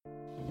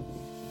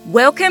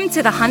Welcome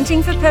to the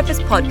Hunting for Purpose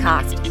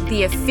podcast,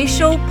 the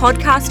official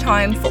podcast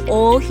home for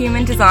all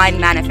human design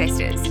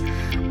manifestors.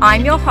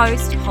 I'm your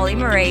host, Holly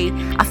Marie,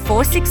 a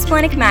 4/6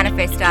 splenic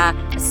manifestor,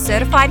 a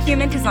certified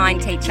human design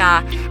teacher,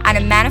 and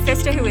a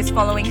manifestor who is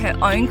following her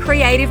own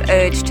creative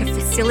urge to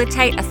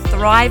facilitate a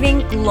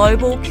thriving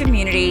global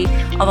community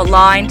of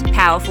aligned,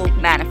 powerful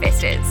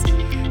manifestors.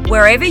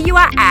 Wherever you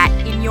are at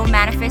in your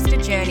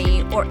manifestor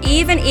journey, or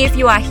even if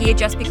you are here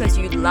just because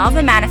you love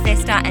a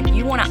manifestor and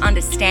you want to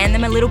understand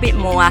them a little bit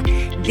more,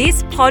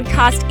 this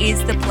podcast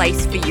is the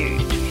place for you.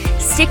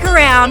 Stick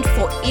around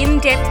for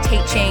in-depth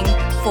teaching,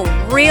 for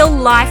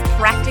real-life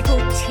practical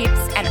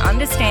tips and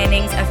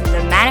understandings of the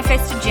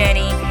manifestor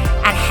journey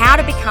and how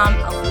to become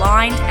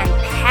aligned and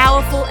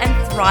powerful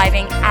and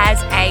thriving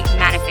as a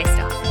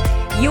manifestor.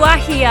 You are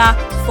here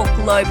for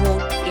global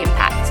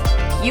impact.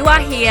 You are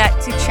here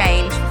to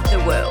change the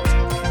world.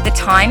 The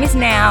time is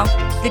now.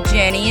 The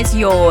journey is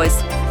yours.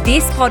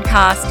 This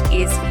podcast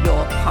is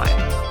your home.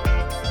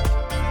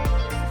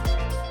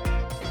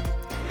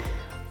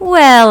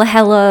 Well,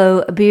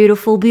 hello,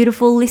 beautiful,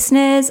 beautiful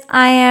listeners.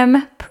 I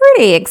am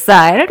pretty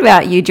excited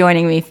about you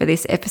joining me for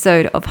this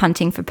episode of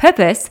Hunting for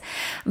Purpose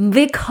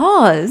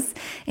because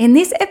in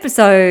this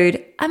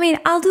episode,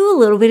 I'll do a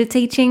little bit of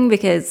teaching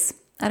because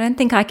I don't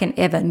think I can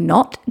ever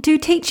not do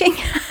teaching.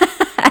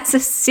 As a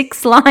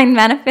 6-line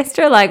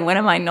manifestor, like when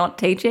am I not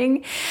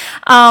teaching?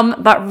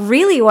 But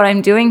really what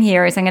I'm doing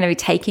here is I'm going to be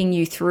taking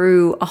you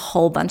through a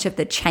whole bunch of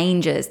the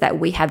changes that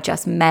we have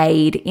just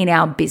made in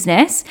our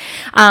business.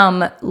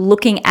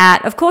 Looking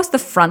at, of course, the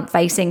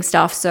front-facing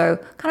stuff. So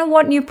kind of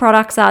what new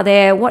products are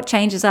there? What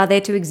changes are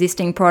there to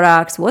existing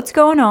products? What's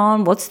going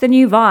on? What's the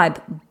new vibe?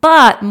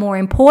 But more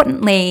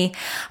importantly,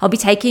 I'll be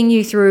taking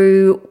you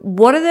through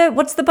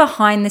what's the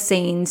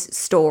behind-the-scenes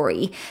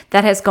story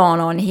that has gone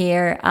on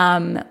here.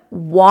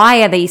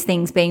 Why are these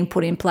things being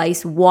put in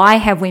place? Why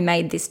have we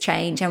made this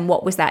change? And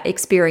what was that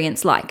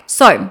experience like?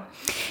 So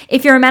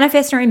if you're a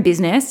manifestor in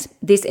business,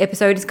 this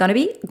episode is going to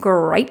be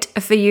great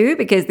for you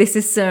because this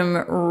is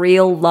some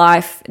real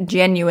life,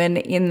 genuine,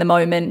 in the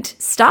moment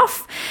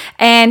stuff.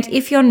 And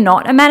if you're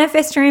not a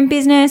manifestor in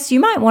business, you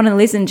might want to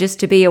listen just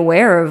to be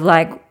aware of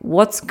like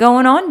what's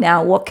going on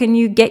now. What can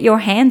you get your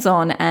hands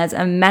on as a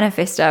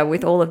manifestor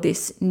with all of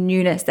this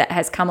newness that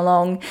has come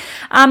along?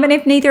 And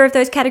if neither of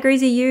those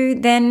categories are you,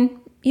 then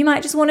you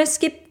might just want to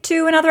skip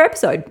to another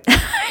episode.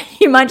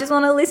 You might just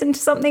want to listen to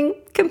something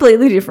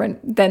completely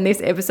different than this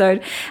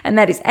episode, and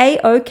that is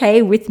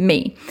A-okay with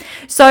me.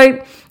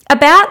 So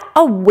about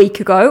a week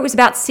ago, it was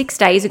about 6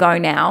 days ago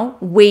now,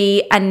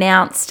 we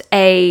announced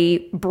a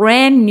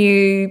brand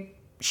new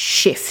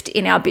shift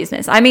in our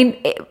business.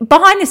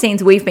 Behind the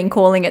scenes, we've been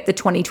calling it the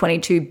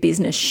 2022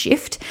 business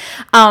shift.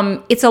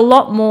 It's a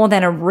lot more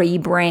than a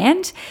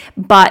rebrand,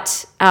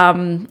 but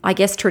I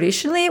guess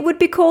traditionally it would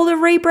be called a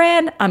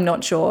rebrand. I'm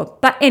not sure.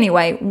 But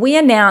anyway, we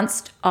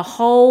announced a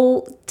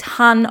whole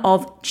ton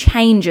of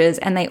changes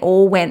and they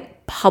all went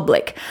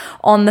public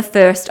on the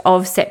 1st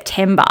of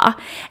September.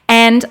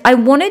 And I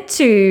wanted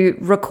to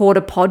record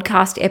a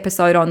podcast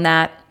episode on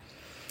that.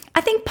 I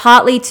think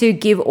partly to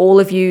give all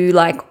of you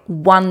like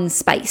one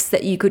space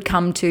that you could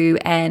come to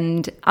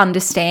and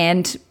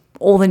understand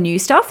all the new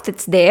stuff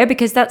that's there,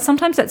 because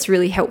sometimes that's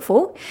really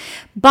helpful.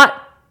 But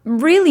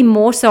really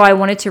more so, I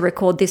wanted to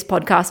record this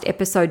podcast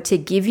episode to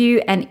give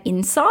you an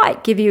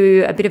insight, give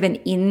you a bit of an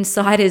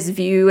insider's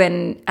view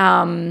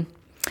and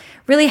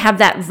really have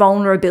that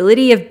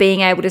vulnerability of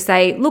being able to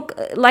say, look,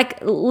 like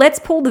let's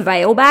pull the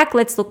veil back,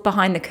 let's look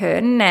behind the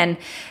curtain and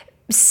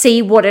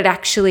see what it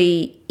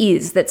actually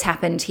is that's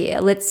happened here.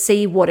 Let's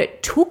see what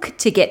it took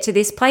to get to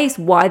this place,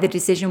 why the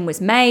decision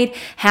was made,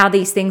 how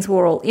these things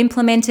were all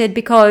implemented,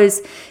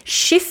 because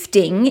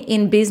shifting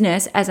in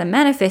business as a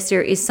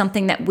manifestor is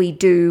something that we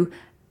do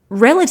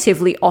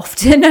relatively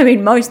often.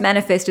 Most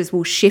manifestors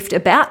will shift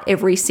about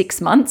every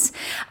 6 months.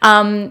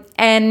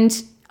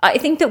 And I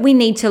think that we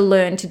need to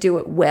learn to do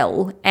it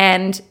well.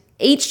 And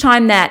each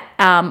time that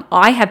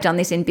I have done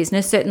this in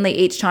business, certainly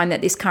each time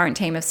that this current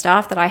team of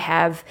staff that I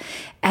have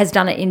has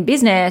done it in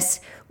business,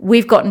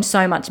 we've gotten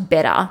so much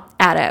better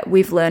at it.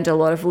 We've learned a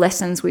lot of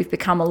lessons. We've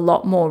become a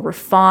lot more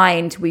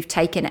refined. We've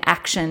taken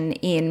action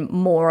in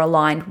more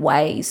aligned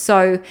ways.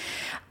 So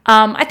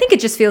I think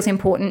it just feels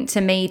important to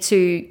me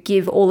to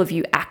give all of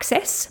you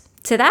access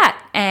to that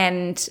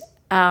and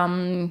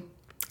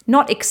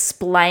not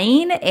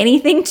explain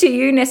anything to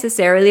you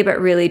necessarily, but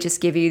really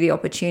just give you the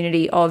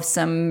opportunity of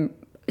some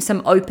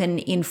open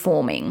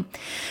informing.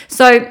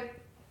 So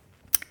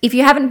if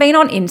you haven't been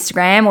on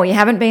Instagram or you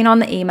haven't been on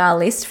the email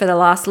list for the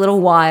last little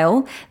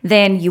while,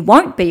 then you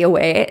won't be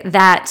aware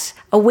that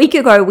a week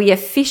ago we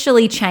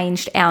officially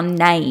changed our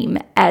name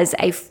as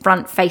a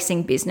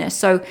front-facing business.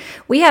 So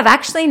we have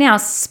actually now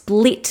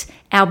split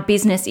our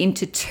business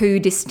into 2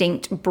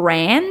 distinct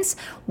brands.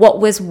 What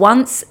was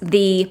once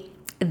the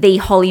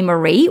Holly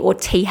Marie or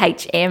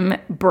THM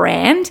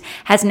brand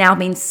has now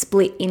been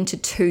split into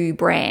 2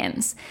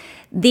 brands.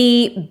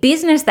 The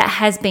business that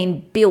has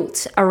been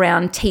built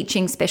around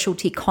teaching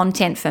specialty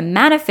content for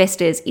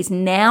manifestors is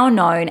now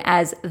known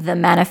as the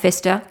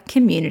Manifestor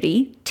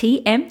Community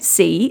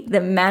TMC, the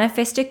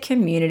Manifestor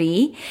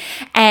Community,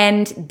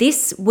 and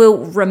this will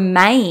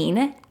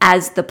remain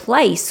as the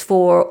place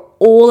for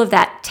all of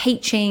that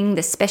teaching,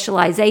 the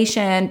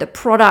specialization, the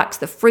products,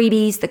 the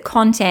freebies, the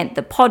content,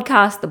 the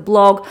podcast, the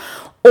blog,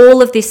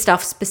 all of this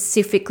stuff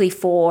specifically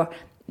for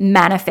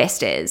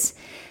manifestors.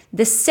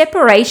 The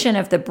separation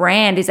of the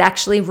brand is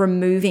actually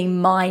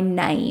removing my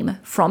name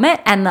from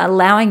it and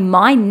allowing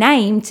my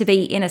name to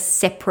be in a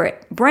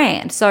separate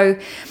brand. So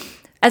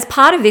as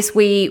part of this,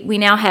 we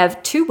now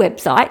have 2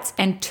 websites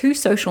and 2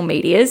 social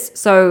medias.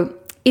 So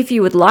if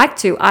you would like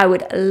to, I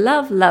would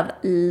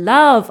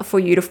love for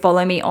you to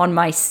follow me on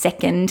my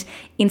second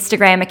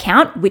Instagram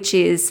account, which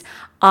is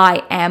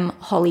I am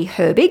Holly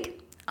Herbig.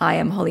 I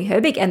am Holly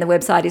Herbig, and the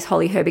website is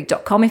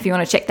hollyherbig.com if you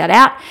want to check that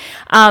out.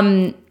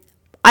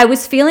 I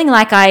was feeling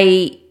like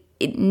I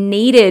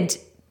needed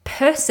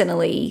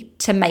personally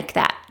to make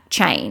that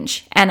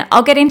change, and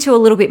I'll get into a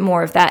little bit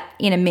more of that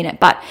in a minute.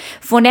 But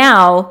for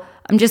now,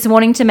 I'm just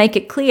wanting to make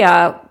it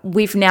clear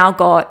we've now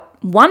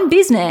got one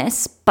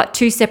business, but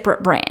 2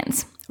 separate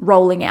brands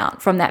rolling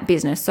out from that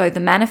business. So the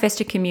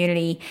Manifestor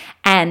Community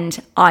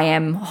and I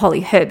am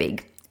Holly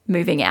Herbig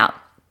moving out.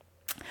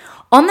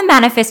 On the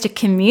Manifestor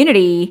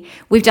Community,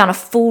 we've done a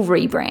full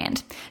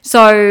rebrand.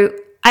 So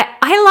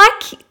I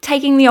like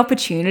taking the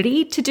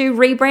opportunity to do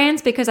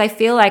rebrands because I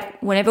feel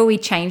like whenever we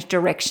change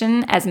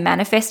direction as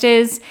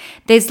manifestors,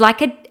 there's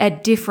like a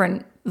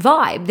different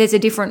vibe. There's a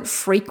different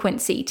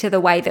frequency to the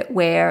way that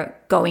we're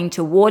going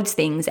towards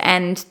things.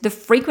 And the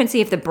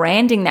frequency of the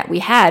branding that we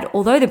had,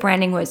 although the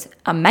branding was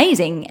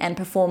amazing and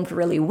performed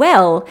really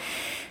well,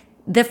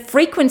 the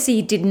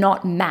frequency did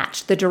not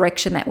match the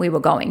direction that we were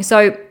going.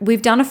 So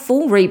we've done a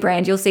full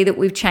rebrand. You'll see that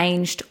we've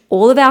changed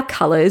all of our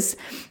colors,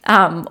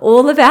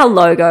 all of our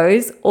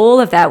logos, all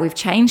of that. We've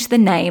changed the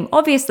name,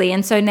 obviously.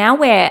 And so now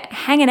we're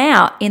hanging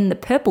out in the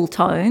purple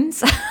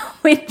tones,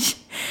 which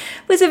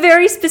was a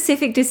very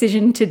specific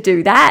decision to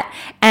do that,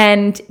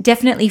 and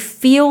definitely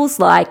feels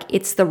like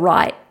it's the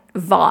right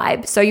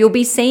vibe. So you'll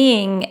be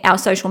seeing our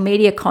social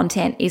media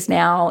content is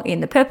now in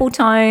the purple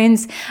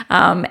tones.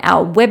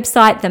 Our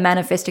website,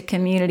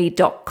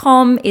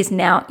 themanifestorcommunity.com, is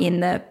now in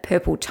the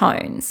purple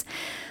tones.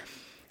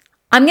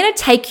 I'm going to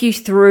take you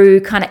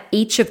through kind of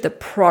each of the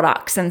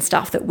products and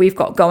stuff that we've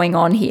got going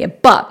on here,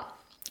 but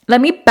let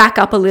me back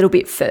up a little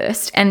bit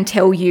first and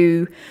tell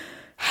you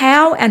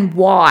how and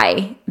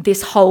why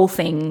this whole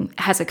thing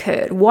has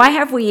occurred. Why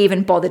have we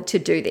even bothered to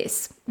do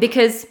this?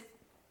 Because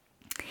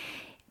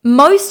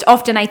most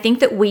often I think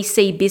that we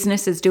see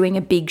businesses doing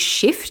a big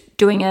shift,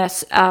 doing a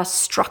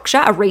structure,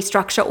 a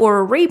restructure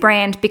or a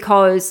rebrand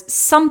because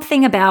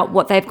something about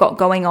what they've got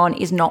going on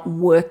is not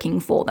working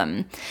for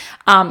them.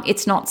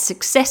 It's not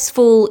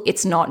successful.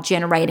 It's not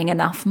generating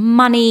enough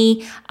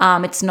money.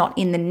 It's not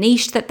in the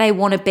niche that they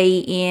want to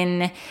be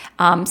in.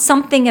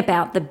 Something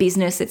about the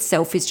business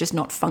itself is just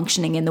not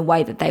functioning in the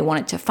way that they want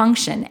it to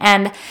function.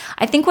 And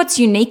I think what's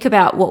unique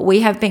about what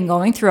we have been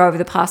going through over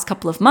the past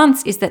couple of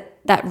months is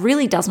that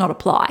really does not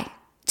apply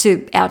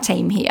to our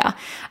team here.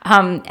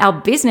 Our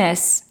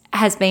business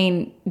has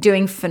been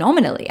doing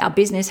phenomenally. Our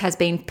business has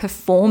been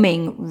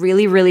performing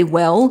really, really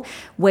well.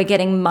 We're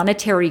getting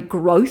monetary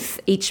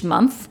growth each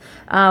month.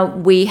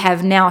 We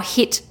have now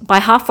hit by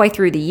halfway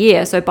through the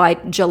year. So by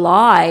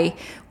July,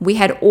 we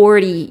had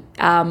already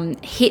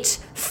hit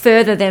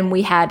further than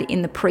we had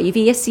in the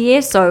previous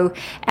year. So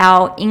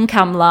our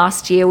income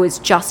last year was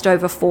just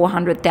over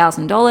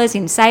 $400,000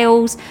 in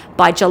sales.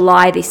 By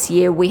July this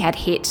year, we had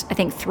hit, I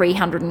think,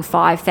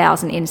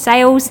 $305,000 in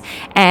sales,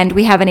 and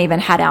we haven't even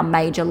had our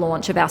major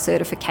launch of our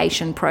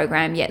certification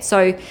program yet.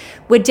 So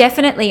we're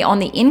definitely on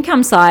the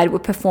income side, we're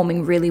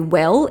performing really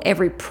well.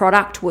 Every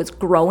product was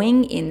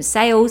growing in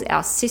sales.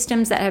 Our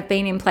systems that have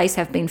been in place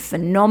have been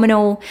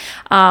phenomenal.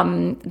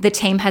 The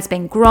team has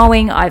been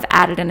growing. I've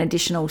added an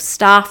additional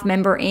staff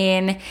member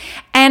in,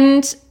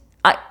 and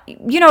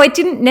it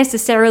didn't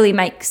necessarily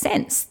make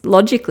sense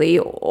logically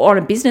or on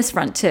a business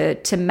front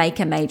to make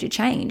a major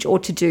change or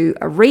to do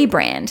a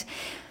rebrand.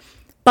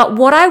 But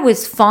what I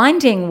was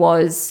finding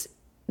was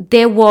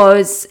there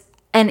was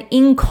an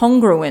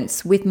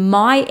incongruence with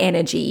my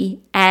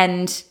energy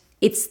and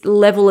its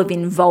level of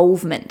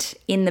involvement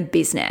in the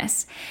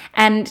business.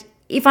 And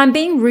if I'm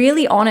being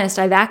really honest,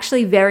 I've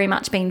actually very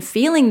much been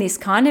feeling this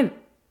kind of,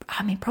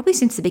 probably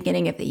since the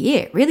beginning of the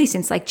year, really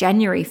since like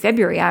January,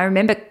 February. I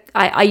remember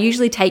I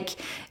usually take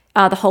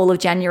the whole of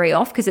January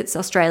off because it's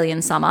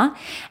Australian summer.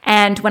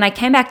 And when I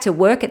came back to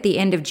work at the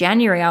end of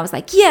January, I was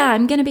like, yeah,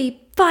 I'm going to be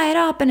fired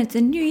up and it's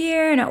a new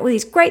year and all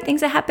these great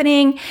things are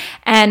happening.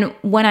 And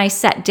when I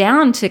sat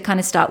down to kind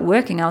of start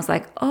working, I was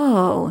like,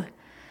 oh,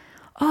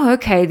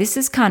 okay, this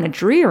is kind of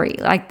dreary.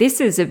 Like, this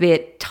is a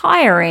bit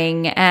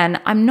tiring and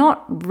I'm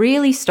not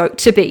really stoked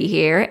to be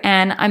here.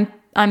 And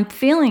I'm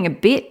feeling a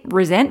bit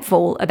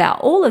resentful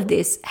about all of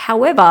this.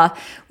 However,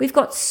 we've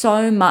got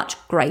so much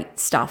great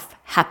stuff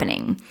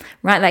happening,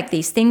 right? Like,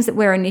 these things that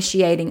we're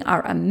initiating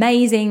are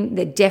amazing.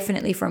 They're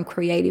definitely from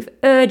creative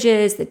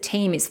urges. The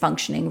team is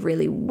functioning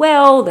really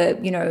well.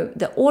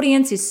 The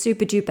audience is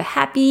super duper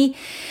happy.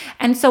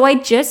 And so I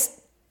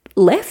just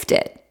left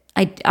it.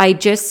 I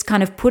just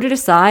kind of put it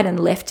aside and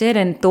left it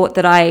and thought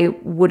that I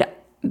would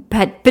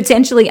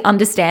potentially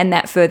understand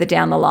that further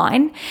down the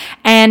line.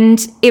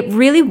 And it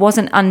really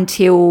wasn't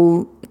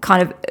until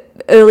kind of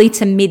early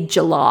to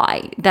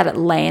mid-July that it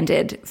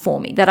landed for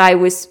me, that I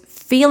was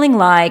feeling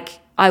like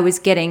I was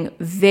getting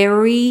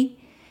very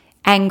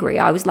angry.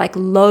 I was like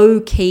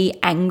low-key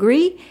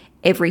angry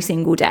every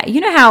single day.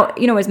 You know how,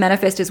 as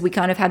manifestors, we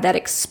kind of have that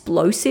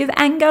explosive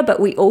anger, but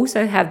we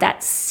also have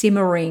that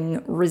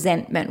simmering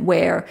resentment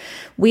where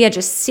we are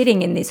just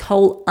sitting in this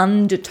whole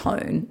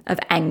undertone of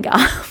anger.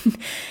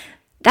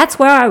 That's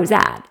where I was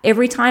at.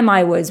 Every time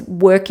I was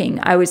working,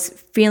 I was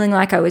feeling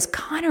like I was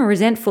kind of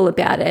resentful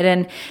about it.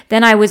 And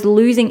then I was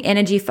losing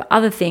energy for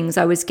other things.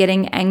 I was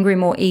getting angry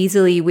more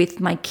easily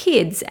with my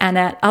kids and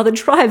at other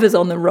drivers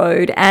on the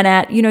road and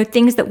at,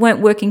 things that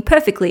weren't working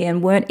perfectly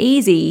and weren't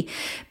easy,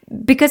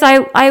 because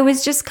I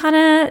was just kind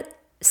of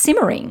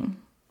simmering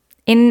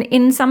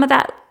in some of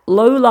that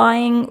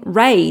low-lying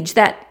rage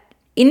that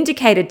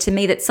indicated to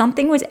me that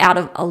something was out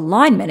of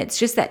alignment. It's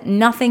just that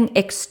nothing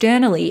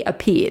externally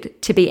appeared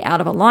to be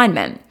out of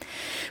alignment.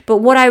 But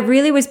what I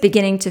really was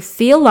beginning to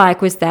feel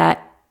like was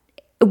that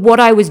what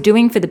I was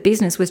doing for the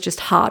business was just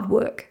hard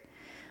work.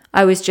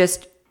 I was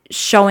just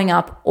showing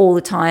up all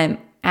the time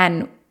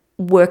and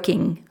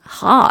working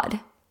hard,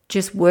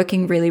 just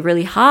working really,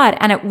 really hard.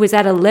 And it was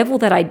at a level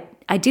that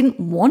I didn't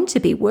want to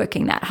be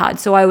working that hard.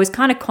 So I was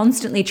kind of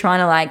constantly trying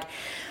to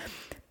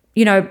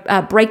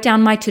break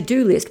down my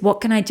to-do list. What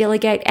can I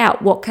delegate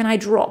out? What can I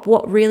drop?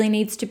 What really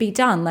needs to be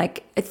done?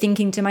 Like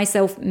thinking to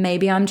myself,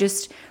 maybe I'm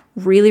just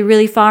really,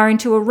 really far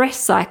into a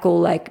rest cycle.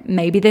 Like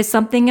maybe there's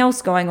something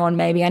else going on.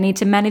 Maybe I need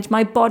to manage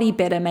my body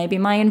better. Maybe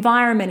my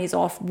environment is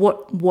off.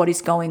 What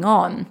is going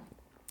on?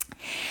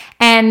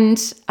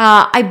 And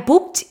I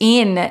booked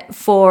in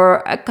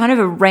for a kind of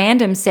a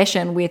random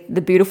session with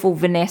the beautiful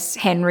Vanessa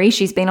Henry.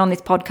 She's been on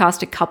this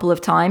podcast a couple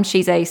of times.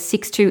 She's a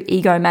 6-2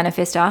 ego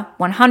manifestor,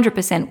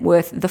 100%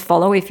 worth the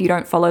follow if you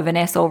don't follow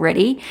Vanessa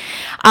already.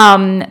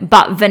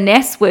 But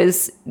Vanessa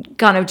was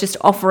kind of just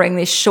offering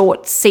this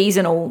short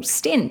seasonal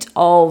stint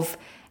of,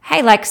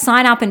 hey, like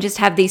sign up and just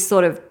have these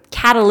sort of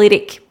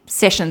catalytic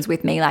sessions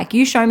with me. Like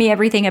you show me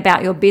everything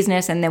about your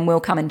business and then we'll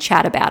come and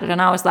chat about it.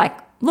 And I was like,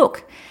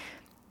 look,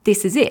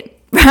 this is it,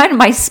 right?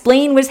 My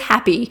spleen was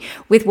happy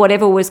with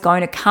whatever was going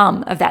to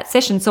come of that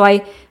session. So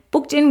I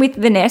booked in with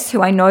Vanessa,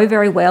 who I know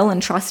very well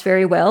and trust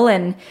very well.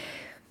 And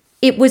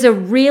it was a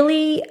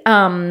really,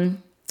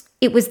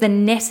 it was the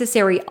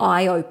necessary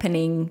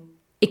eye-opening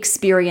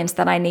experience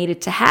that I needed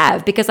to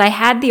have, because I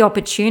had the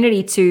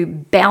opportunity to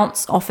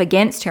bounce off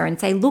against her and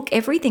say, look,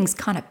 everything's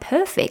kind of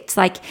perfect.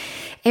 Like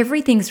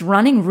everything's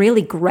running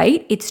really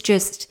great. It's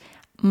just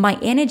my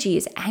energy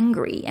is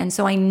angry. And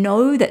so I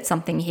know that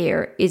something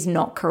here is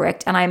not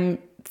correct. And I'm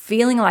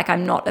feeling like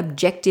I'm not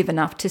objective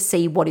enough to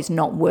see what is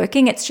not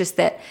working. It's just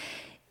that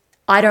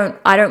I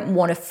don't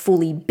want to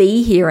fully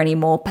be here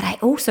anymore, but I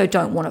also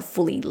don't want to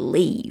fully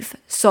leave.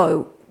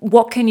 So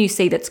what can you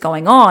see that's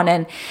going on?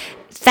 And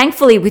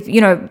thankfully with,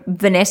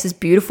 Vanessa's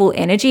beautiful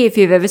energy, if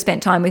you've ever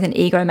spent time with an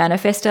ego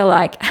manifestor,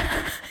 like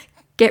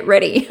get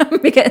ready,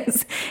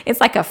 because it's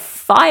like a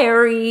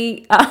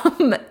fiery,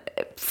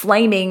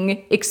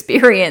 flaming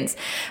experience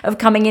of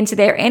coming into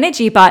their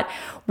energy. But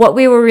what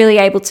we were really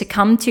able to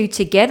come to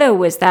together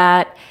was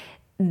that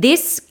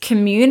this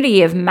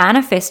community of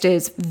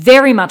manifestors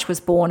very much was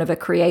born of a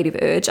creative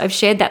urge. I've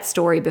shared that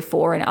story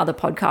before in other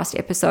podcast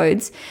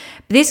episodes.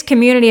 This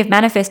community of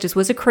manifestors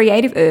was a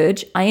creative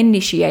urge. I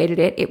initiated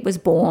it. It was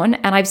born.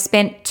 And I've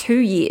spent 2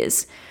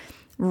 years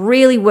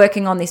really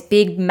working on this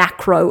big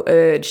macro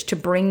urge to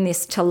bring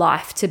this to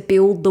life, to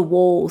build the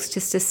walls,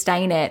 to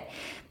sustain it.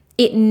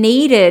 It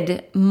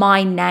needed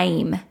my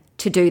name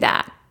to do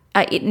that.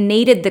 It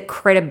needed the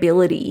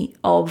credibility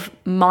of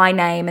my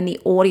name and the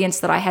audience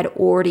that I had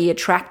already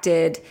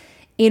attracted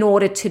in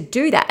order to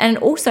do that. And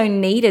it also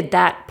needed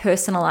that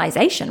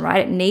personalization,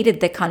 right? It needed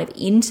the kind of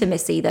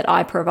intimacy that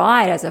I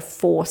provide as a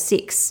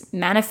 4/6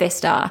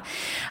 manifestor.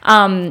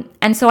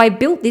 And so I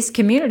built this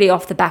community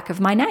off the back of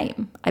my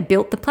name. I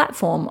built the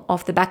platform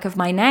off the back of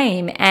my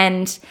name.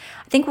 And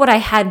I think what I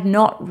had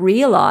not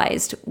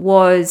realized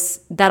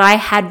was that I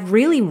had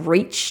really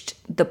reached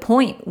the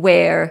point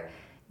where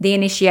the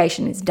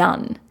initiation is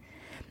done.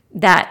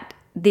 That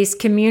this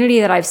community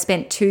that I've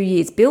spent 2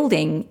 years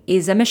building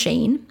is a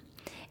machine,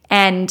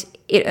 and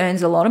it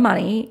earns a lot of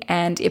money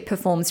and it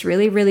performs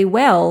really, really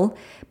well.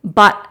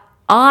 But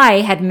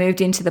I had moved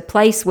into the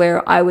place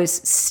where I was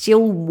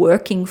still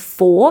working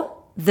for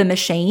the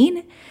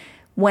machine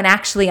when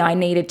actually I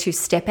needed to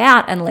step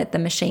out and let the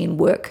machine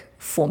work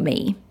for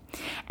me.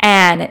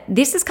 And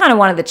this is kind of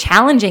one of the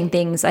challenging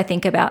things I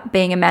think about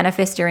being a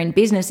manifestor in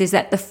business, is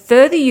that the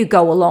further you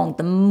go along,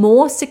 the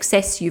more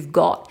success you've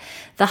got,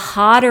 the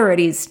harder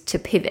it is to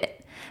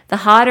pivot, the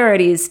harder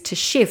it is to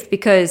shift.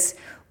 Because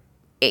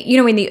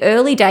in the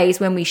early days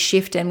when we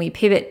shift and we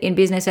pivot in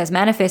business as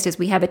manifestors,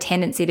 we have a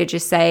tendency to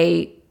just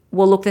say,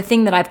 well, look, the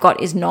thing that I've got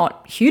is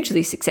not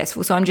hugely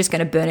successful, so I'm just going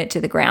to burn it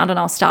to the ground and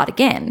I'll start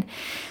again.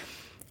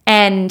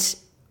 And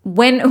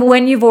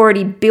when you've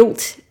already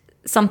built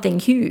something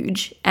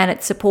huge and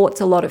it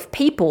supports a lot of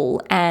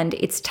people and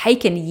it's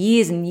taken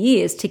years and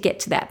years to get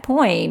to that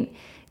point,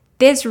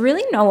 there's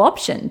really no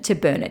option to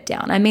burn it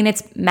down. I mean,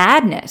 it's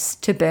madness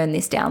to burn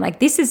this down. Like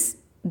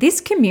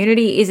this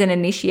community is an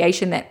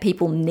initiation that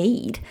people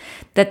need,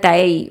 that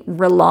they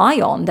rely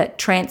on, that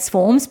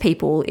transforms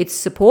people. It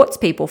supports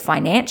people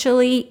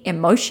financially,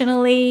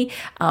 emotionally,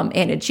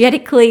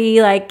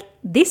 energetically. Like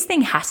this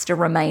thing has to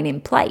remain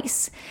in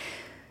place.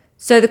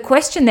 So the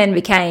question then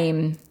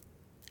became,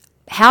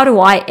 how do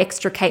I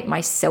extricate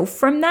myself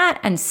from that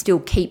and still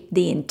keep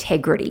the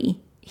integrity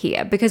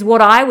here? Because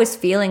what I was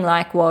feeling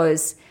like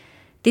was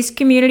this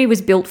community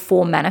was built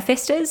for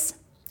manifestors,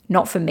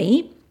 not for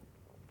me.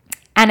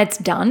 And it's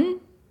done.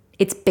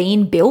 It's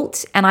been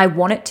built and I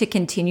want it to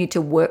continue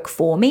to work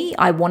for me.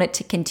 I want it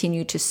to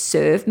continue to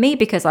serve me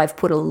because I've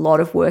put a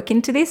lot of work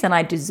into this and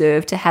I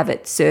deserve to have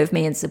it serve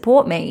me and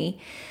support me.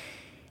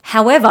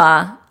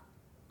 However,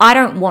 I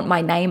don't want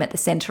my name at the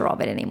center of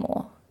it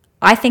anymore.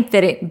 I think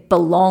that it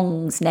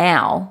belongs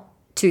now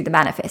to the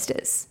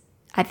manifestors.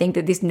 I think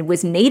that this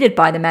was needed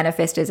by the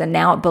manifestors and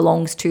now it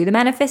belongs to the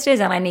manifestors,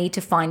 and I need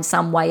to find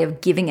some way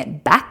of giving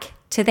it back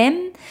to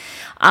them,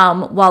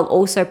 while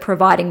also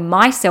providing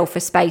myself a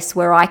space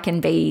where I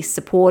can be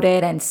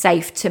supported and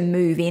safe to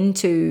move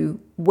into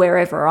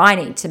wherever I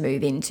need to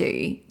move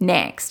into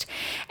next.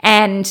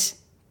 And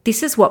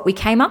this is what we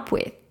came up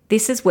with.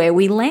 This is where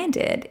we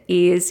landed,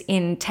 is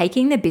in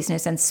taking the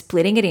business and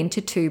splitting it into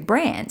two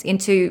brands,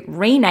 into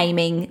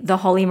renaming the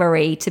Holly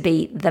Marie to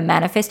be the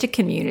Manifestor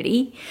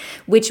Community,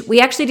 which we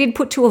actually did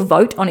put to a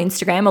vote on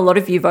Instagram. A lot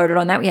of you voted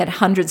on that. We had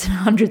hundreds and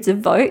hundreds of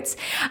votes.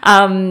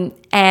 And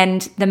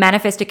the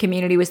Manifestor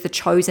Community was the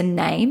chosen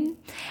name.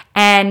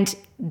 And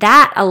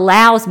that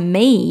allows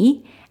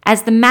me,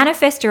 as the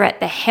manifestor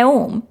at the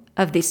helm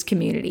of this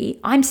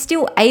community, I'm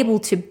still able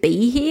to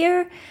be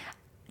here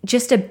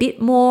just a bit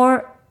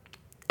more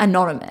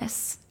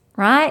anonymous,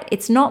 right?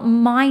 It's not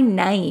my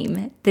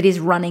name that is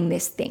running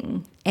this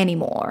thing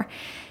anymore.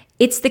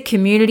 It's the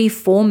community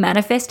for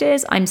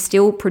manifestors. I'm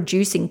still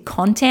producing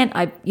content.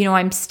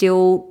 I'm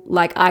still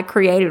I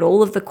created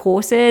all of the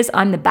courses.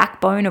 I'm the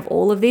backbone of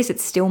all of this.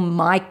 It's still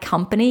my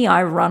company.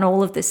 I run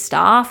all of the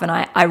staff and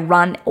I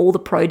run all the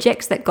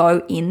projects that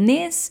go in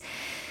this.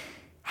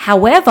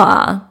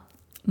 However,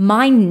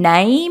 my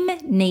name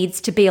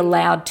needs to be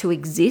allowed to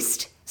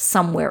exist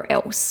somewhere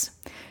else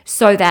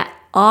so that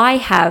I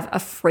have a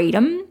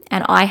freedom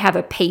and I have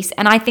a peace.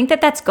 And I think that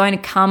that's going to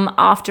come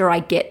after I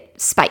get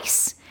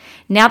space.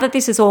 Now that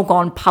this has all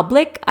gone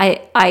public,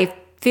 I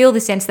feel the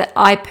sense that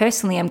I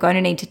personally am going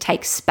to need to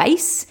take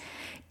space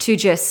to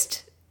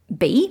just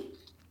be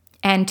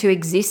and to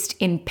exist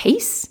in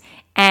peace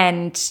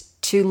and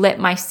to let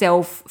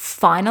myself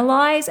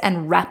finalize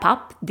and wrap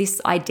up this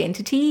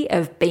identity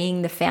of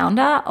being the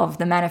founder of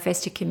the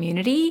Manifestor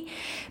Community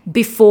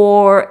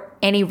before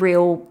any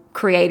real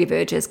creative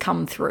urges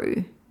come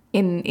through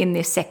in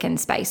this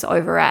second space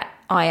over at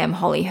I Am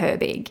Holly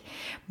Herbig.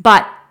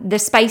 But the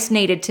space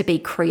needed to be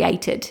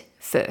created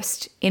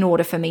first in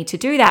order for me to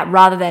do that,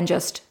 rather than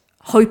just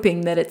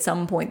hoping that at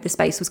some point the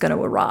space was going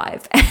to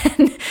arrive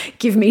and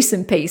give me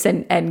some peace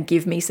and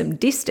give me some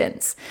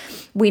distance.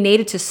 We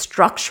needed to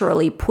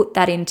structurally put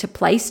that into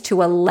place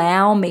to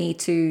allow me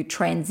to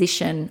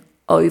transition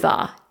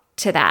over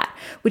to that,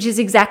 which is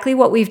exactly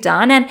what we've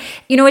done. And,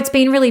 it's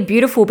been really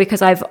beautiful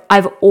because I've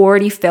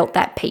already felt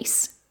that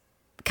peace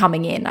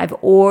coming in. I've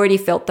already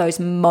felt those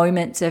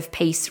moments of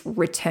peace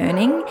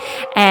returning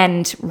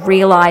and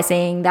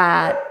realizing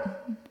that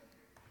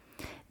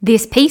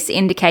this peace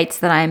indicates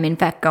that I am in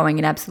fact going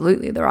in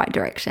absolutely the right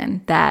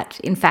direction,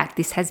 that in fact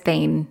this has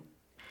been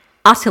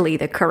utterly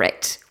the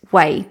correct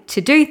way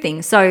to do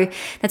things. So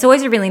that's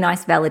always a really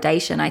nice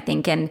validation, I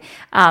think. And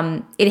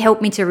it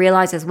helped me to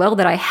realize as well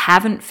that I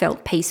haven't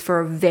felt peace for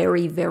a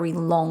very, very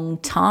long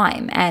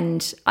time.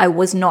 And I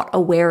was not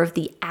aware of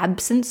the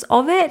absence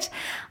of it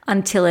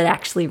until it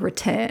actually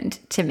returned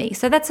to me.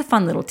 So that's a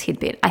fun little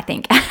tidbit, I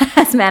think,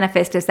 as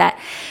manifestors, that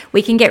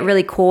we can get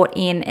really caught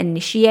in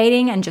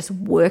initiating and just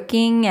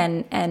working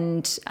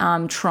and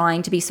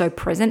trying to be so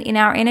present in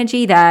our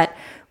energy that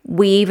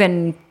we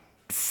even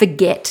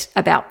forget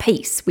about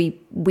peace. We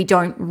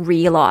don't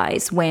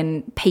realize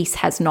when peace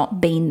has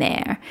not been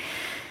there.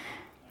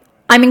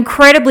 I'm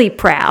incredibly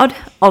proud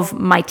of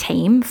my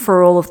team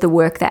for all of the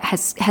work that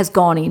has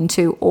gone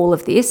into all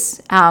of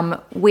this.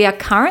 We are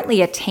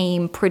currently a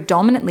team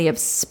predominantly of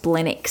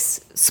splenic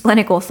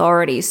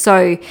authorities.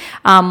 So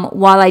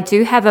while I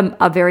do have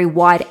a very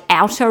wide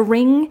outer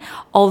ring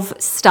of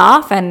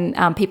staff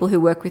and people who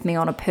work with me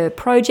on a per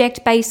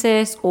project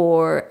basis,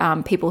 or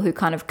people who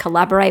kind of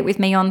collaborate with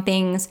me on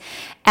things,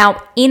 our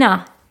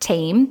inner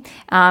team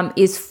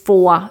is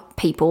 4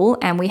 people,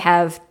 and we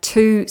have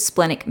 2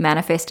 splenic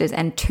manifestors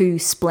and 2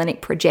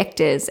 splenic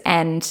projectors.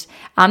 And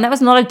that was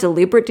not a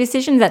deliberate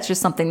decision. That's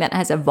just something that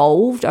has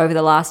evolved over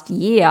the last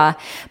year.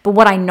 But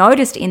what I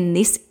noticed in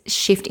this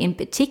shift in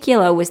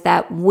particular was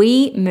that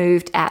we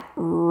moved at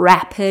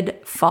rapid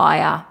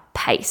fire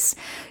pace.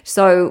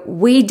 So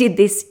we did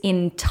this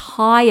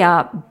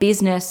entire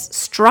business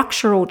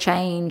structural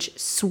change,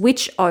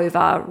 switch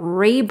over,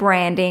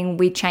 rebranding.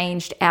 We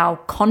changed our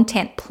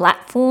content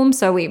platform.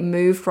 So we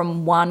moved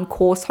from one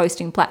course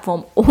hosting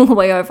platform all the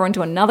way over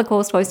onto another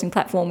course hosting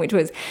platform, which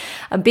was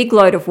a big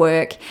load of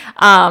work.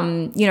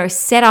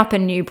 Set up a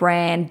new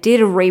brand,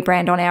 did a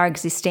rebrand on our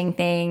existing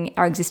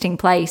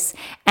place.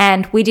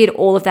 And we did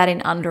all of that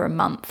in under a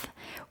month,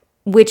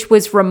 which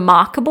was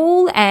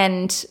remarkable,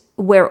 and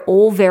we're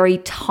all very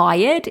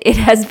tired. It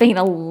has been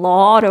a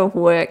lot of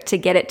work to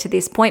get it to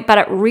this point, but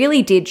it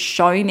really did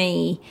show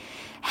me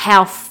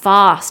how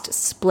fast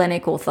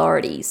splenic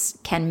authorities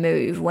can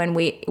move when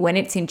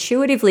it's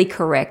intuitively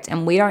correct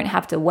and we don't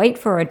have to wait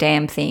for a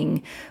damn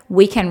thing.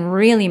 We can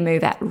really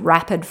move at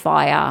rapid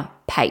fire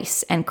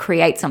pace and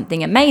create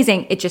something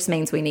amazing. It just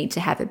means we need to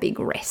have a big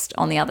rest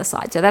on the other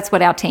side. So that's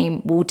what our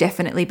team will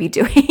definitely be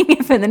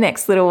doing for the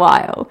next little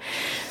while.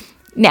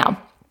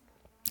 Now,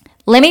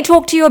 let me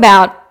talk to you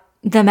about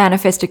the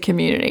Manifestor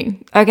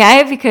community,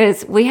 okay?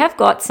 Because we have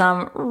got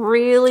some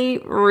really,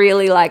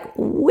 really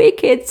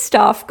wicked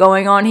stuff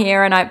going on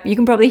here, and you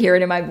can probably hear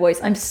it in my voice.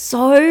 I'm just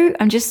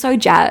so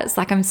jazzed.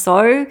 I'm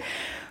so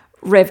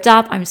revved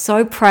up. I'm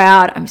so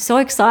proud. I'm so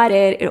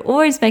excited. It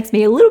always makes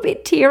me a little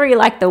bit teary,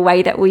 the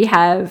way that we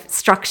have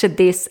structured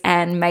this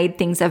and made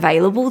things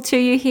available to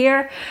you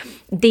here.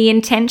 The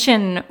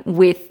intention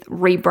with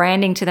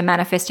rebranding to the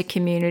Manifestor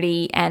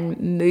community and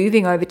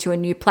moving over to a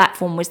new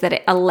platform was that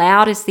it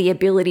allowed us the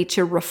ability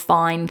to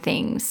refine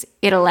things.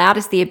 It allowed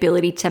us the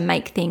ability to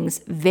make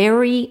things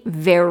very,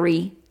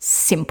 very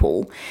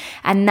simple.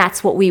 And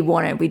that's what we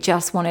wanted. We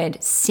just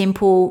wanted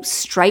simple,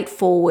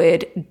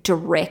 straightforward,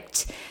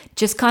 direct,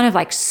 just kind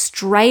of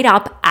straight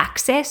up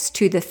access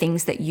to the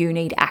things that you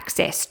need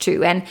access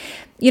to. And,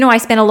 I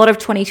spent a lot of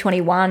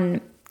 2021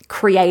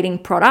 creating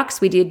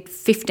products. We did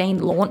 15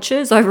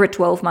 launches over a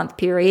 12-month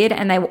period,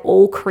 and they were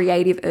all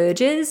creative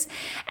urges.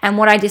 And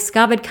what I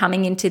discovered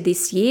coming into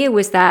this year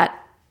was that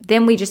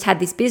then we just had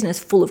this business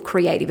full of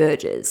creative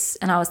urges.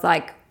 And I was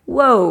like,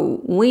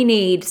 whoa, we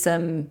need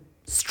some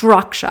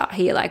structure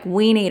here.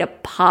 We need a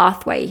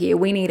pathway here.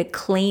 We need a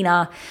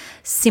cleaner,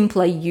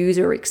 simpler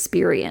user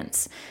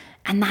experience.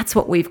 And that's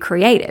what we've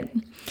created.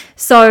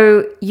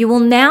 So you will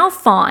now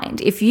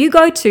find, if you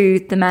go to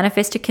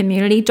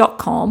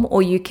themanifestorcommunity.com,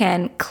 or you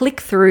can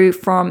click through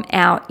from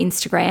our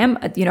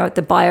Instagram,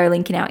 the bio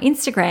link in our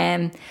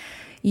Instagram,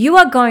 you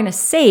are going to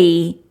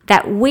see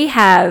that we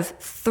have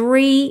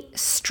 3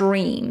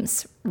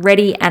 streams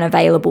ready and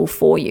available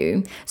for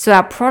you. So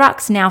our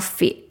products now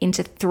fit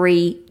into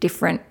 3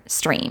 different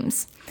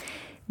streams.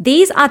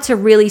 These are to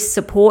really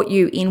support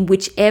you in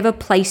whichever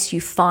place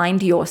you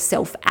find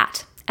yourself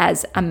at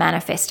as a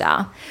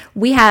manifestor.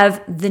 We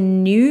have the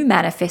new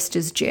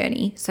manifestor's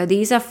journey. So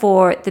these are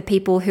for the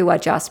people who are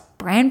just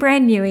brand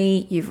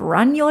newy. You've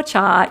run your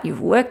chart.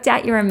 You've worked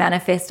out you're a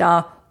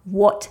manifestor.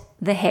 What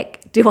the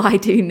heck do I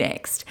do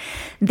next?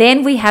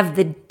 Then we have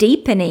the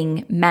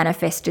deepening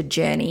manifestor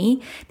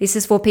journey. This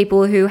is for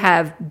people who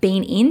have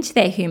been into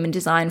their human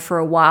design for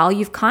a while.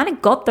 You've kind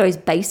of got those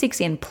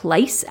basics in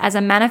place as a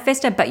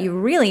manifestor, but you're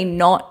really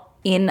not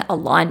in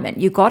alignment.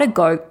 You've got to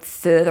go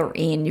further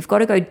in. You've got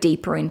to go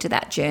deeper into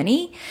that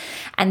journey.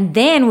 And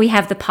then we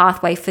have the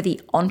pathway for the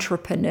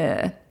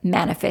entrepreneur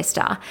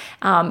manifestor,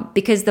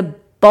 because the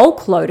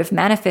bulk load of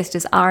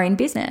manifestors are in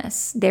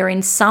business. They're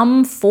in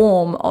some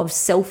form of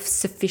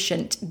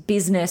self-sufficient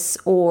business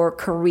or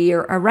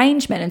career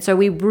arrangement. And so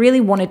we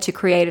really wanted to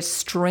create a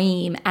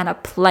stream and a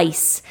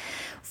place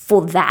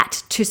for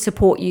that to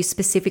support you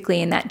specifically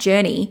in that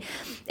journey.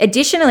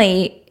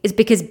 Additionally, is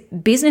because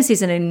business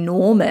is an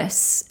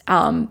enormous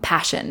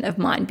passion of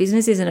mine.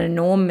 Business is an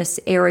enormous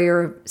area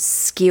of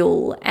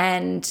skill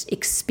and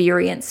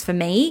experience for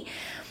me.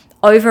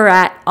 Over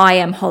at I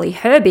am Holly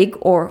Herbig,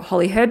 or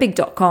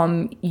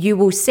hollyherbig.com, you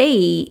will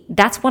see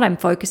that's what I'm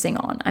focusing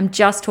on. I'm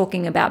just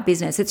talking about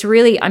business. It's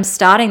really, I'm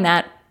starting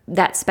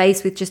that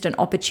space with just an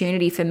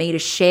opportunity for me to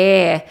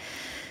share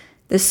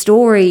the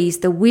stories,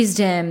 the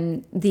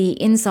wisdom, the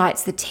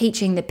insights, the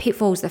teaching, the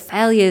pitfalls, the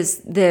failures,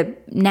 the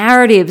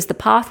narratives, the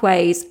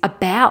pathways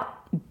about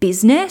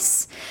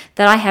business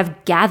that I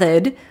have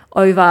gathered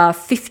over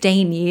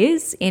 15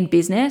 years in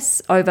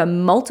business, over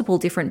multiple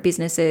different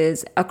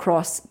businesses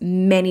across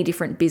many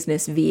different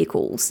business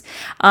vehicles.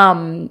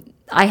 I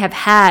have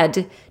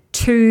had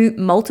 2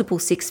 multiple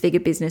 6-figure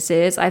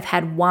businesses. I've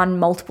had 1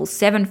 multiple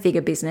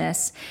 7-figure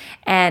business.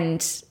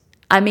 And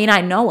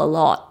I know a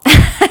lot.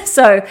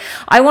 So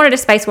I wanted a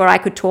space where I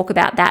could talk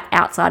about that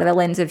outside of the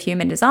lens of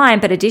human design.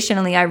 But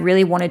additionally, I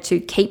really wanted to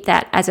keep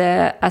that as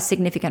a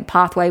significant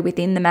pathway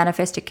within the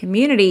Manifestor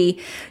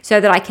community so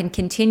that I can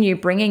continue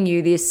bringing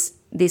you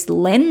this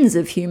lens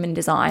of human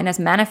design as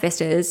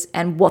manifestors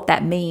and what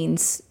that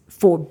means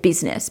for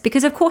business.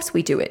 Because of course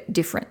we do it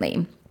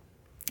differently.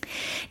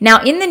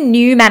 Now, in the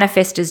new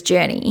manifestor's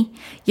journey,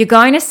 you're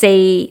going to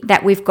see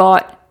that we've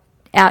got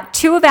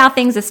Two of our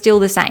things are still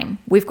the same.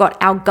 We've got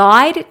our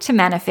guide to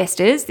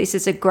manifestors. This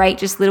is a great,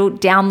 just little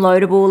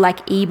downloadable,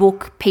 like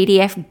ebook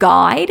PDF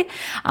guide,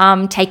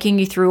 taking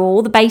you through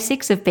all the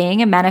basics of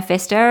being a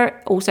manifestor.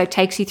 Also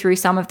takes you through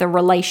some of the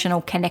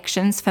relational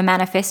connections for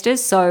manifestors.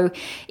 So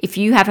if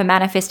you have a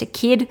manifestor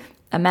kid,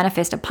 a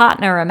manifestor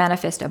partner, a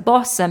manifestor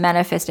boss, a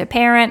manifestor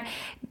parent,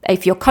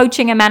 if you're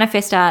coaching a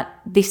manifestor,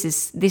 this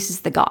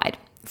is the guide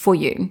for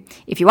you.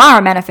 If you are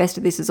a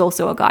manifestor, this is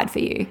also a guide for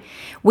you.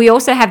 We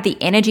also have the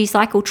energy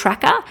cycle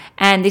tracker,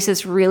 and this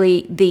is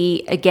really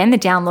the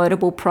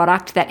downloadable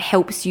product that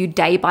helps you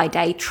day by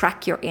day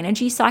track your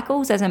energy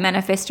cycles as a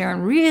manifestor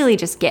and really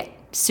just get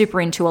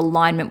super into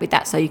alignment with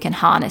that so you can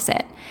harness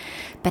it.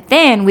 But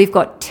then we've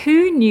got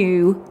two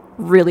new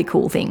really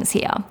cool things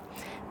here.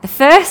 The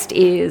first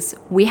is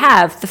we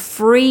have the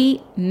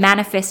free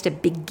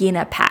Manifestor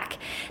Beginner Pack.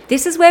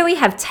 This is where we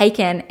have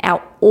taken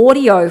our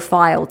audio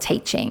file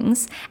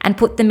teachings and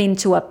put them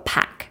into a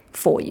pack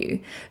for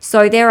you.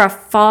 So there are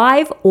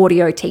 5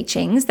 audio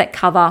teachings that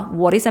cover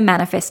what is a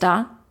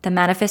manifestor, the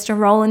manifestor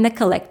role in the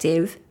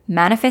collective,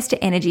 manifestor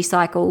energy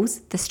cycles,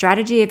 the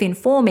strategy of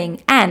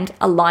informing, and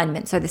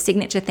alignment. So the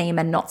signature theme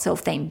and not self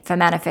theme for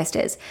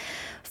manifestors.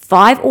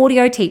 5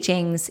 audio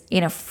teachings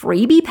in a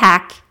freebie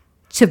pack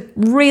to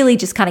really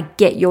just kind of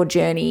get your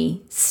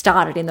journey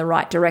started in the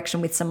right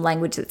direction with some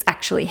language that's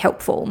actually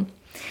helpful.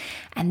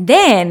 And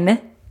then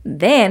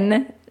you're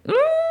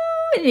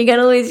going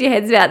to lose your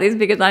heads about this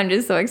because I'm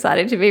just so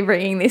excited to be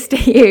bringing this to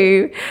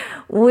you.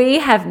 We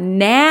have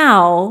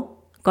now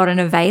got an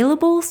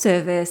available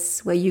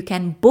service where you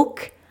can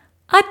book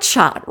a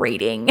chart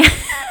reading.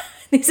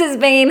 This has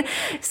been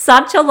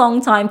such a long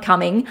time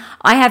coming.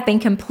 I have been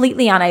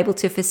completely unable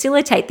to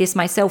facilitate this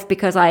myself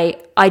because I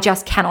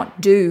just cannot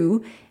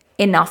do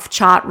enough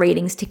chart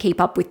readings to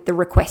keep up with the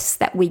requests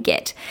that we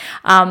get.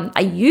 I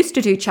used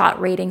to do chart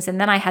readings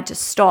and then I had to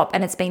stop,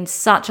 and it's been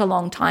such a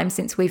long time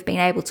since we've been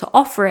able to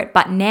offer it.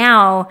 But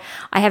now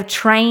I have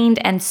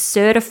trained and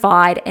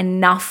certified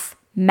enough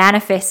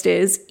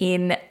manifestors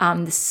in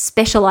the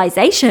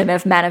specialization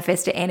of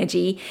manifestor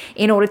energy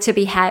in order to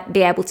be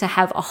able to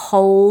have a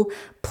whole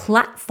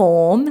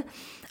platform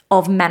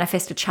of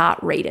manifestor chart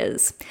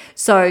readers.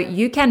 So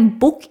you can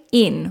book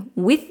in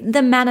with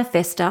the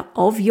manifestor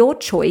of your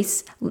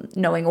choice,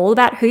 knowing all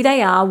about who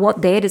they are,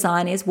 what their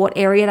design is, what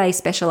area they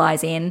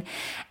specialize in,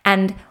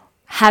 and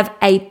have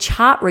a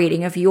chart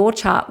reading of your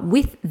chart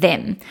with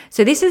them.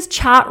 So this is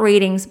chart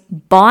readings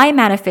by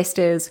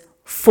manifestors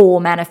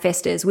for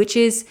manifestors, which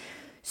is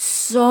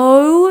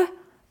so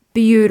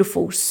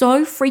beautiful,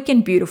 so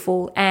freaking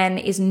beautiful, and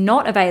is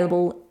not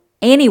available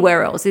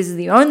anywhere else. This is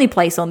the only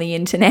place on the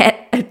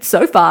internet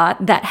so far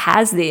that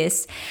has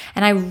this.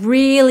 And I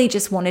really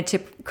just wanted to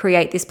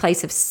create this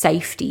place of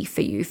safety for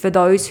you, for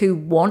those who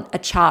want a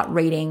chart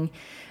reading.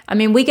 I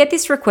mean, we get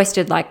this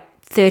requested like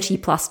 30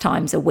 plus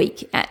times a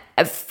week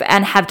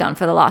and have done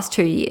for the last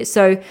 2 years.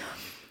 So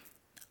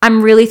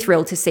I'm really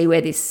thrilled to see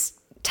where this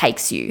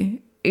takes you.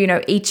 You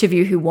know, each of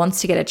you who wants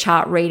to get a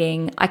chart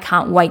reading, I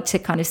can't wait to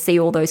kind of see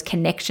all those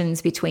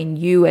connections between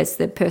you as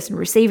the person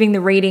receiving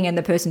the reading and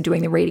the person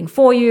doing the reading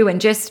for you,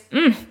 and just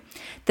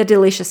the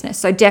deliciousness.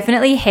 So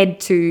definitely head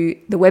to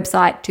the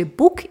website to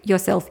book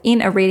yourself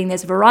in a reading.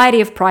 There's a variety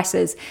of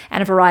prices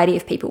and a variety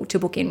of people to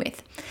book in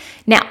with.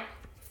 Now,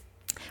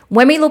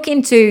 when we look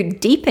into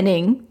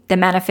deepening the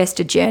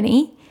manifestor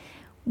journey,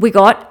 we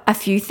got a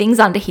few things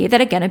under here that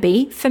are going to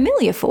be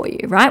familiar for you,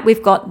 right?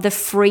 We've got the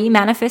free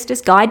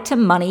Manifestor's Guide to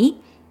Money.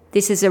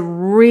 This is a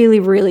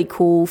really, really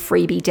cool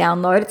freebie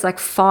download. It's like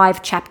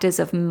 5 chapters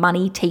of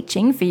money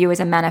teaching for you as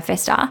a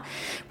manifestor.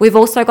 We've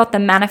also got the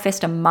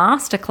Manifestor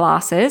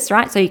Masterclasses,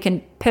 right? So you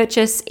can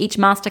purchase each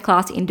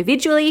masterclass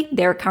individually.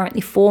 There are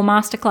currently 4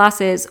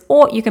 masterclasses,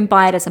 or you can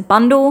buy it as a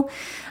bundle.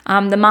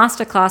 The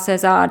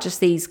masterclasses are just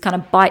these kind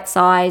of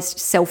bite-sized,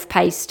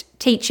 self-paced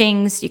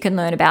teachings. You can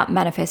learn about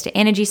manifestor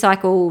energy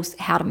cycles,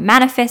 how to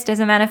manifest as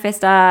a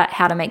manifestor,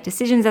 how to make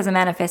decisions as a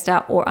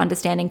manifestor, or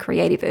understanding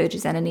creative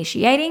urges and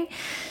initiating.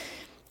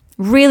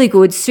 Really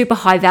good, super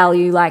high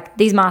value. Like,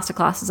 these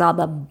masterclasses are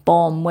the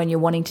bomb when you're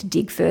wanting to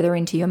dig further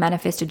into your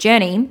manifestor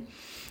journey.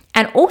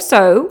 And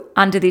also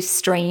under this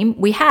stream,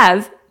 we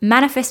have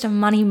Manifestor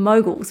Money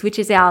Moguls, which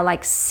is our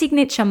like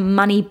signature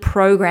money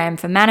program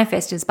for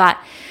manifestors. But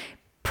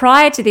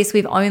prior to this,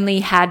 we've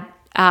only had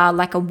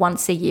like a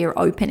once a year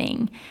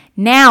opening.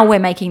 Now we're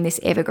making this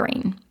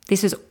evergreen.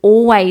 This is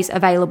always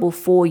available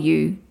for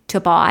you to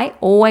buy,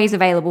 always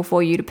available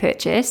for you to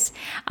purchase.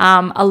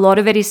 A lot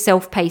of it is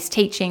self-paced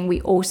teaching.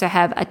 We also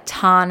have a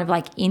ton of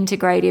like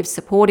integrative,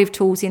 supportive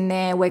tools in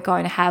there. We're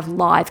going to have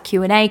live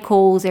Q&A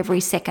calls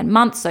every second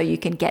month so you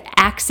can get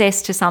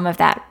access to some of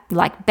that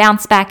like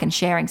bounce back and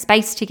sharing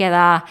space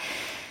together.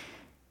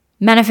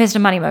 Manifestor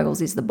Money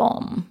Moguls is the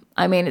bomb.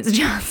 I mean, it's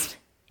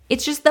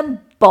just the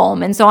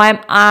bomb. And so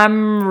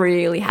I'm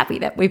really happy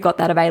that we've got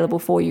that available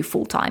for you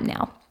full time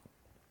now.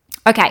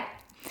 Okay.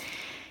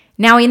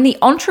 Now in the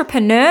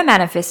entrepreneur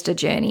manifestor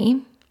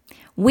journey,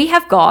 we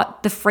have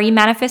got the free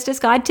Manifestor's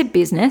Guide to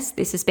Business.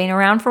 This has been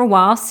around for a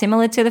while,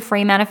 similar to the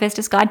free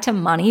Manifestor's Guide to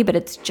Money, but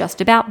it's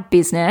just about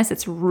business.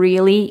 It's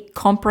really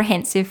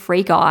comprehensive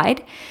free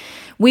guide.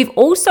 We've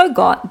also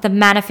got the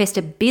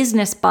Manifestor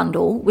Business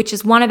Bundle, which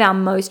is one of our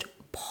most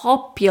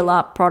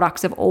popular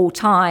products of all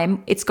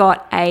time. It's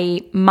got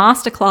a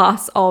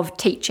masterclass of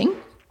teaching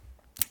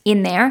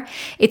in there.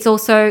 It's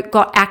also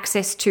got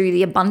access to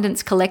the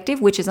Abundance Collective,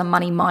 which is a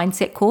money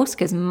mindset course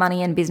because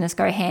money and business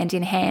go hand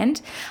in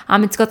hand.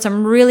 It's got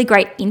some really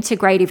great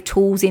integrative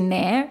tools in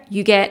there.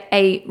 You get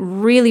a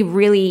really,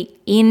 really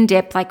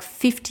in-depth, like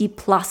 50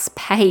 plus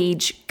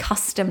page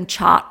custom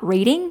chart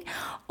reading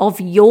of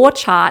your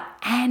chart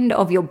and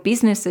of your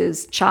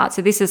business's chart.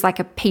 So this is like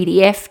a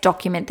PDF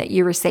document that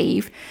you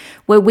receive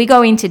where we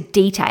go into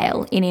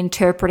detail in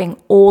interpreting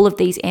all of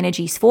these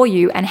energies for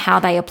you and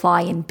how they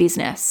apply in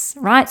business,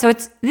 right? So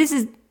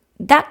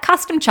that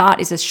custom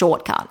chart is a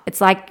shortcut. It's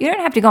like, you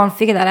don't have to go and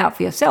figure that out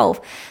for yourself.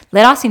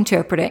 Let us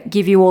interpret it,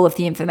 give you all of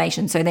the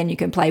information so then you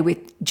can play with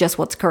just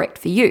what's correct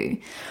for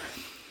you.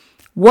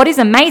 What is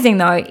amazing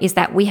though is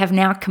that we have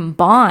now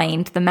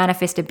combined the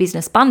Manifestor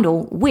Business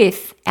Bundle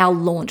with our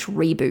Launch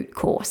Reboot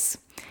course.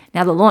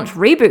 Now the Launch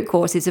Reboot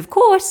course is of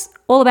course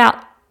all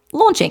about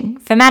launching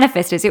for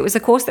manifestors. It was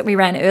a course that we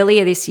ran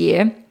earlier this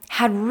year,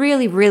 had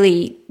really,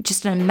 really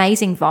just an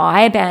amazing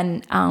vibe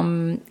and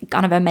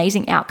kind of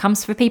amazing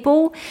outcomes for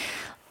people.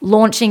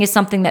 Launching is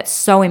something that's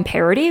so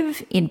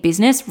imperative in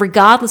business.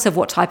 Regardless of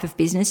what type of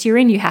business you're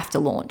in, you have to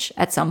launch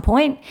at some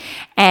point.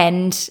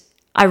 And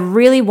I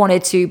really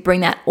wanted to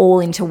bring that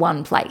all into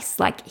one place.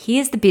 Like,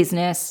 here's the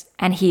business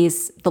and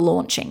here's the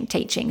launching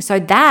teaching. So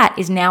that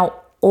is now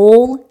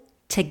all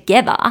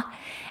together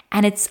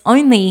and it's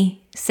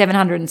only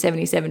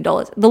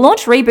 $777. The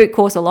Launch Reboot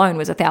course alone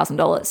was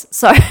 $1,000.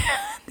 So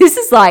this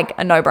is like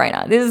a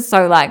no-brainer. This is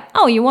so like,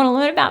 oh, you want to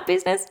learn about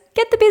business?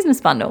 Get the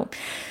business bundle.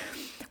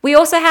 We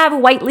also have a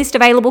wait list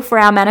available for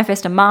our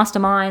Manifestor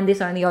Mastermind.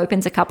 This only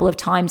opens a couple of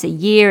times a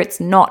year. It's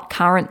not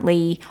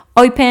currently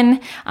open,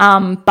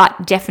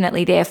 but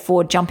definitely there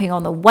for jumping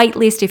on the wait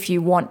list if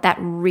you want that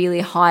really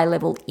high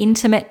level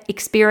intimate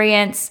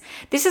experience.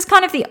 This is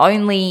kind of the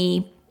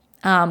only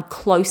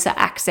closer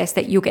access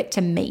that you'll get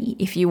to me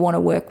if you want to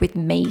work with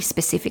me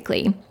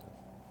specifically.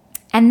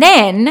 And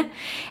then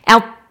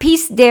our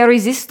piece de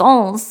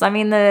resistance, I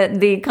mean,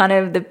 the kind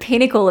of the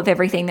pinnacle of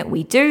everything that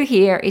we do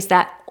here is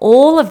that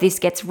all of this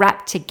gets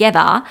wrapped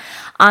together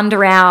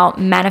under our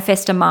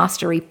Manifestor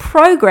Mastery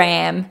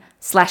program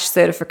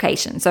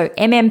 /certification. So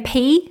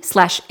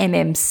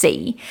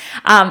MMP/MMC.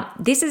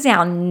 This is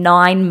our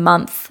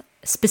 9-month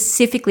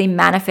specifically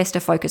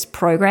Manifestor focused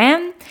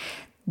program.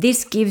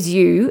 This gives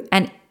you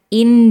an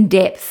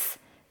in-depth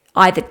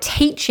either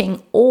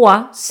teaching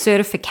or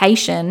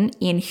certification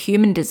in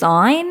human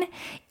design,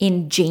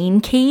 in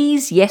gene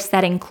keys. Yes,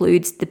 that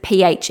includes the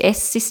PHS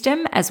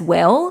system as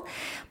well,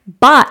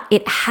 but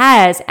it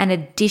has an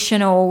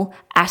additional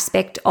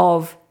aspect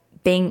of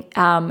being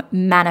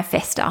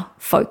manifestor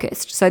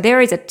focused. So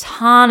there is a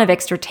ton of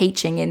extra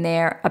teaching in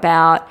there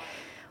about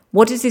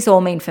what does this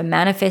all mean for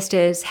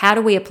manifestors? How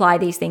do we apply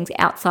these things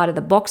outside of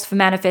the box for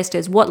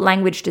manifestors? What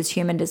language does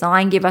human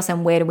design give us?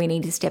 And where do we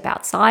need to step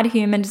outside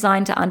human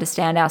design to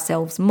understand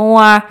ourselves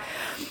more?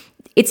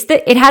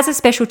 It has a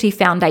specialty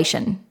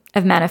foundation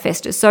of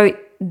manifestors. So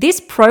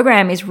this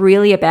program is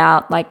really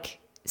about like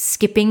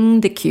skipping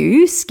the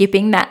queue,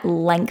 skipping that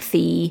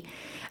lengthy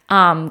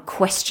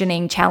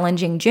questioning,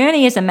 challenging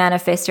journey as a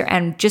manifestor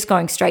and just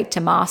going straight to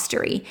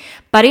mastery.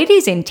 But it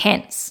is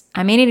intense.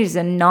 I mean, it is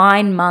a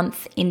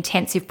 9-month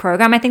intensive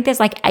program. I think there's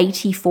like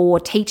 84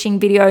 teaching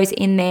videos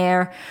in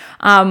there.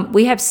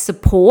 We have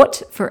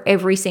support for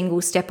every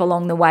single step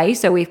along the way.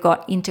 So we've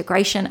got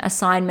integration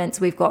assignments,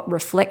 we've got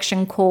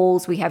reflection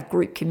calls, we have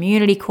group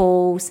community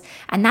calls,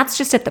 and that's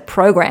just at the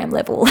program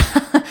level.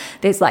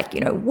 There's like,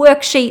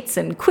 worksheets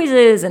and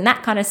quizzes and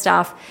that kind of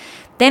stuff.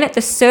 Then at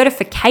the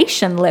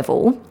certification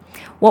level,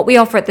 what we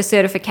offer at the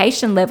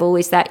certification level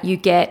is that you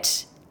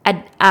get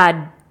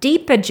a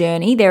deeper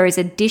journey. There is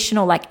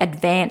additional like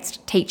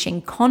advanced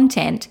teaching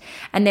content,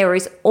 and there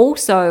is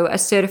also a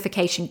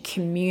certification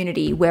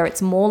community where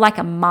it's more like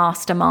a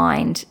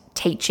mastermind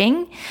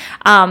teaching.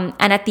 And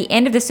at the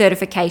end of the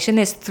certification,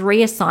 there's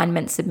 3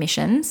 assignment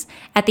submissions.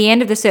 At the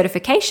end of the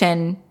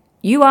certification,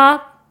 you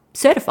are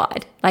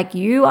certified. Like,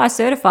 you are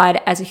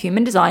certified as a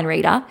human design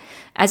reader,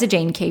 as a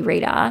gene key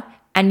reader,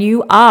 and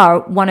you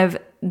are one of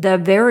the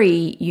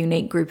very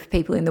unique group of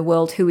people in the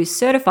world who is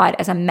certified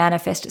as a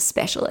manifest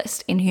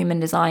specialist in human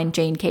design,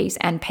 gene keys,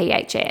 and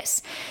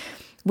PHS.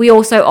 We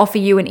also offer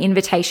you an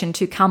invitation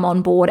to come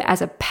on board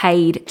as a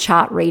paid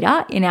chart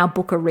reader in our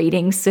book a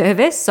reading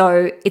service.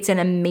 So it's an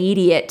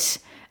immediate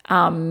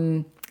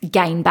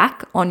gain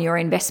back on your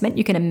investment.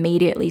 You can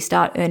immediately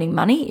start earning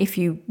money if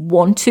you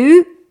want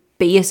to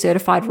be a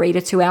certified reader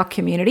to our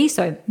community.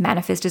 So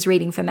manifestors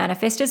reading for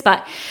manifestors.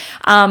 But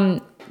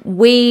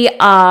we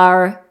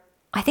are,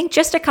 I think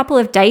just a couple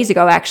of days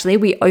ago, actually,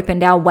 we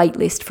opened our wait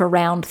list for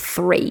round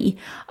 3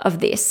 of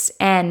this.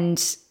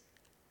 And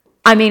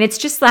I mean, it's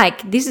just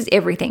like, this is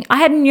everything. I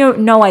had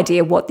no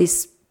idea what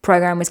this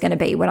program was going to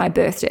be when I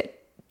birthed it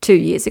 2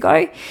 years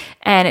ago.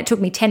 And it took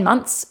me 10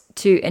 months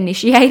to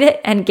initiate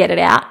it and get it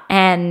out.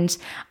 And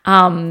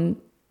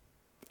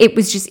it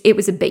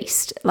was a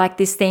beast. Like,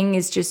 this thing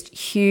is just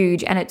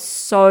huge and it's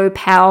so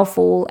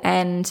powerful.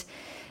 And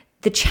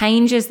the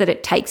changes that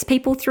it takes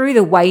people through,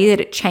 the way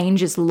that it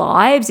changes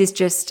lives is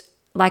just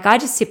like, I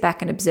just sit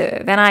back and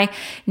observe. And I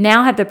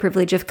now have the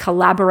privilege of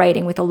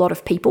collaborating with a lot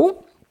of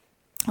people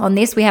on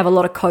this. We have a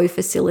lot of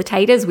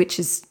co-facilitators, which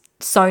is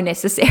so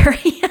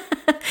necessary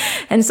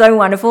and so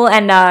wonderful.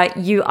 And I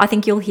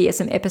think you'll hear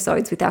some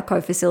episodes with our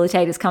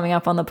co-facilitators coming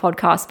up on the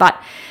podcast.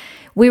 But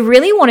we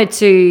really wanted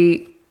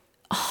to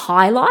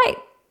highlight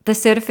the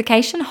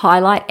certification,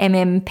 highlight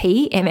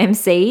MMP,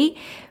 MMC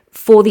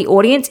for the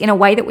audience in a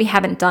way that we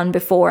haven't done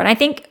before. And I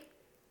think,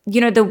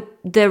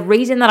 the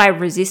reason that I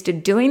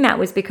resisted doing that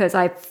was because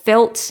I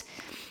felt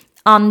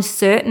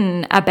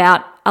uncertain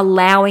about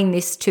allowing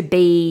this to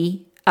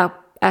be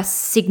a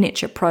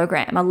signature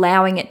program,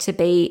 allowing it to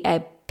be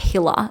a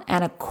pillar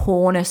and a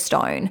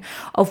cornerstone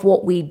of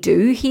what we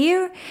do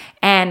here.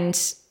 And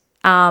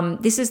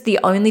this is the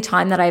only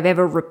time that I've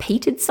ever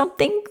repeated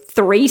something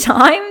 3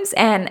 times.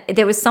 And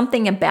there was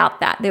something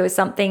about that. There was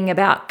something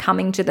about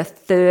coming to the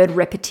 3rd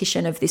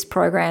repetition of this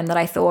program that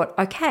I thought,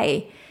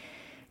 okay,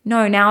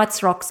 no, now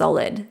it's rock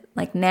solid.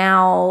 Like,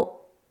 now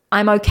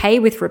I'm okay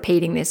with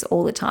repeating this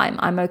all the time.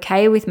 I'm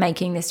okay with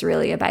making this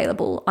really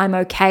available. I'm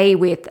okay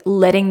with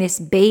letting this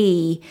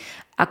be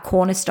a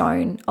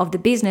cornerstone of the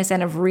business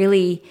and of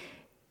really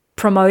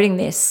promoting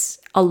this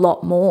a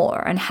lot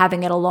more and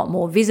having it a lot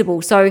more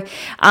visible. So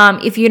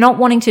if you're not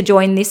wanting to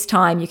join this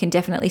time, you can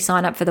definitely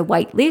sign up for the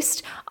wait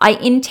list. I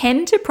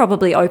intend to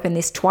probably open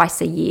this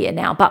twice a year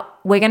now, but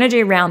we're going to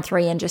do round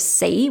 3 and just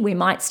see. We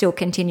might still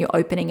continue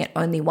opening it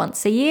only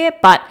once a year,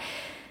 but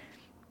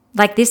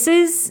like, this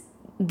is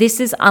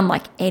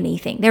unlike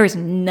anything. There is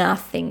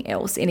nothing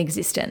else in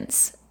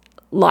existence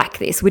like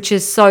this, which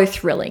is so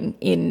thrilling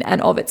in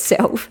and of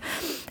itself.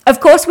 Of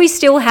course, we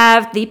still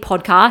have the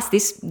podcast.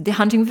 The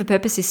Hunting for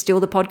Purpose is still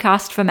the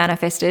podcast for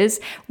manifestors.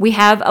 We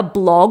have a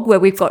blog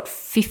where we've got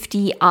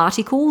 50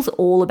 articles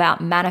all about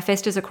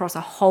manifestors across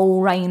a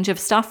whole range of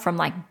stuff, from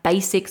like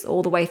basics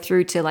all the way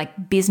through to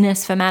like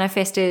business for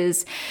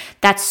manifestors.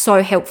 That's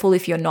so helpful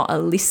if you're not a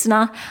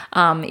listener.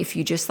 If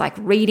you just like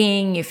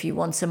reading, if you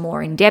want some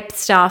more in-depth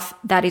stuff,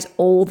 that is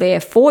all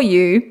there for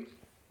you.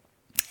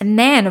 And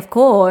then, of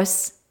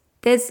course,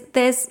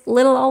 there's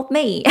little old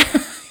me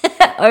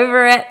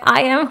over at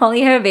I Am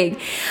Holly Herbig.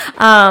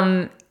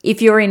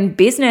 If you're in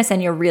business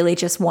and you're really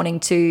just wanting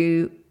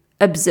to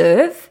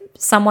observe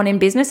someone in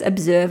business,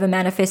 observe a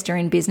manifestor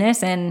in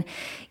business and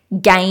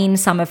gain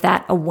some of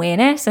that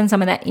awareness and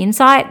some of that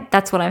insight,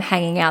 that's what I'm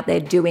hanging out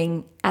there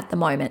doing at the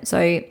moment. So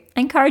I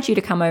encourage you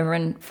to come over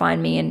and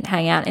find me and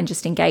hang out and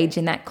just engage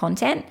in that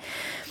content.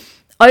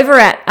 Over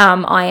at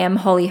I Am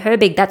Holly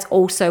Herbig, that's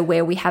also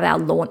where we have our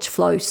Launch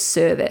Flow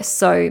service.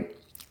 So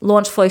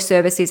Launch Flow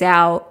service is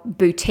our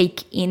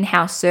boutique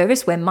in-house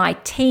service where my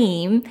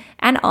team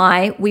and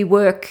we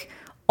work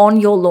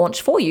on your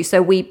launch for you.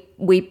 So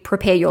we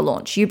prepare your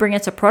launch. You bring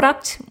us a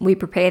product, we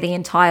prepare the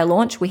entire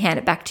launch, we hand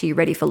it back to you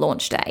ready for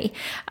launch day.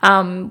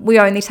 We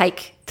only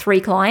take 3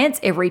 clients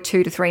every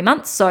 2 to 3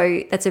 months.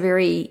 So that's a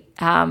very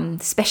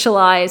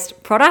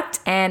specialized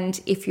product.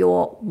 And if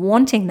you're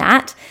wanting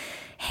that,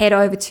 head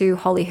over to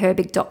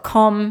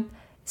hollyherbig.com,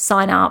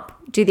 sign up,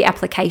 do the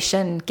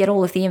application, get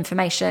all of the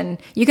information.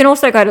 You can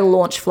also go to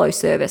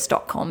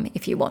launchflowservice.com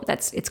if you want.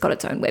 It's got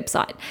its own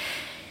website.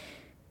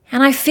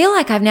 And I feel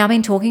like I've now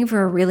been talking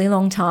for a really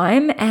long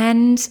time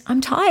and I'm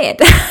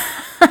tired.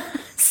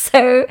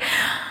 So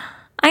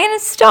I'm going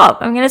to stop.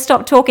 I'm going to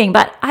stop talking.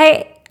 But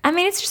I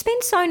mean, it's just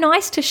been so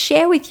nice to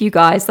share with you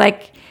guys,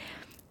 like,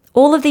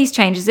 all of these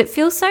changes. It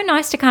feels so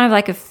nice to kind of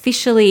like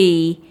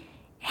officially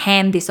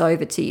hand this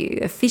over to you,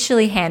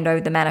 officially hand over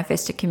the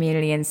Manifestor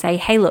community and say,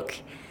 hey, look,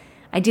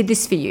 I did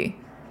this for you.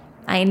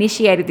 I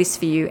initiated this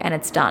for you and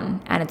it's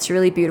done and it's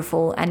really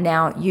beautiful. And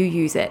now you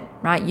use it,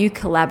 right? You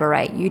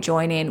collaborate, you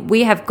join in.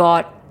 We have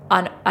got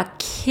a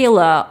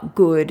killer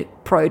good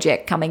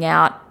project coming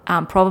out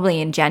probably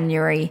in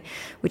January,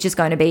 which is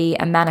going to be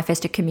a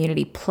Manifestor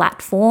community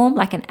platform,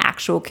 like an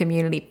actual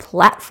community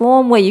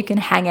platform where you can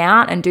hang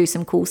out and do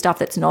some cool stuff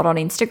that's not on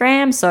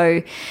Instagram.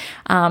 So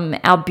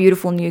our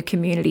beautiful new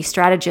community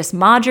strategist,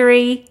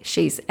 Marjorie,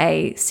 she's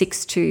a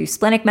 6'2"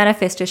 splenic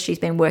manifestor. She's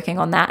been working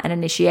on that and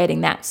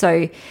initiating that.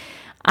 So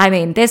I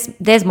mean,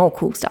 there's more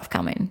cool stuff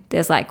coming.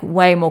 There's like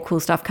way more cool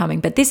stuff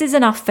coming, but this is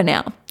enough for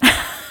now.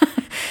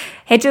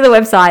 Head to the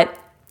website,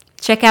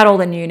 check out all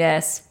the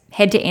newness,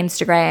 head to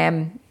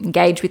Instagram,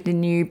 engage with the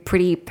new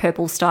pretty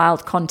purple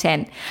styled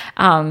content.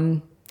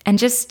 And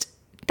just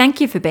thank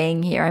you for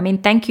being here. I mean,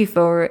 thank you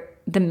for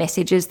the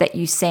messages that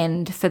you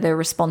send, for the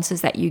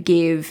responses that you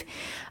give.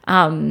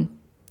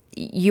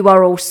 You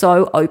are all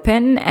so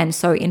open and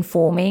so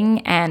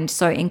informing and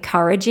so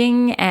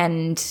encouraging,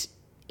 and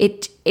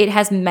it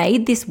has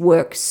made this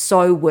work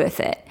so worth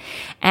it.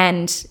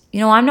 And, you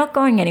know, I'm not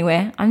going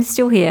anywhere. I'm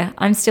still here.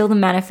 I'm still the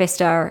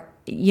manifestor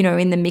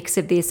in the mix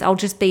of this, I'll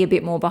just be a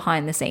bit more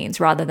behind the scenes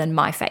rather than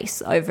my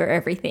face over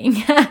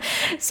everything.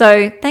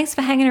 So thanks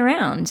for hanging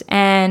around,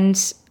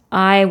 and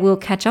I will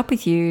catch up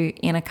with you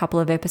in a couple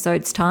of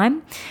episodes'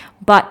 time.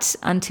 But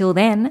until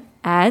then,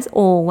 as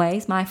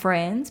always, my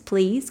friends,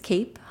 please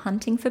keep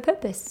hunting for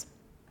purpose.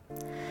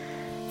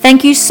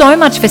 Thank you so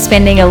much for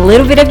spending a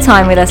little bit of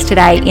time with us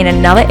today in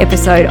another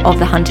episode of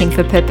the Hunting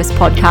for Purpose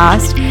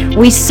podcast.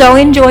 We so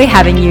enjoy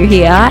having you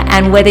here,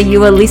 and whether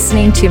you are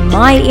listening to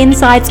my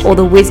insights or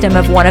the wisdom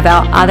of one of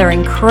our other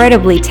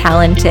incredibly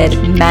talented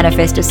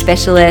manifestor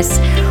specialists,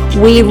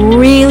 we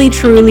really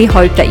truly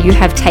hope that you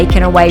have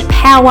taken away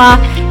power,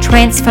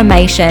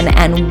 transformation,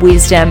 and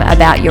wisdom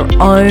about your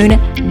own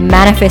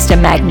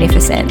manifestor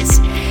magnificence.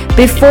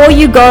 Before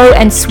you go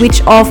and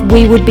switch off,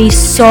 we would be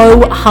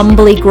so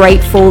humbly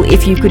grateful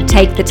if you could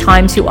take the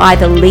time to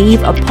either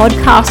leave a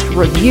podcast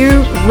review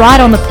right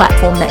on the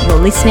platform that you're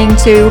listening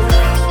to,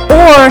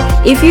 or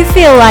if you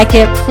feel like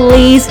it,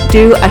 please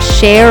do a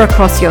share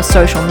across your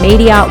social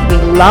media. We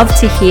love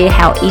to hear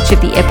how each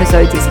of the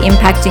episodes is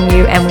impacting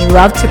you, and we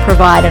love to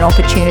provide an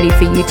opportunity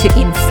for you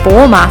to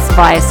inform us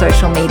via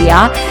social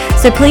media.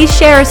 So please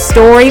share a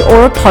story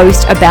or a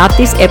post about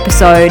this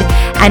episode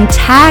and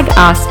tag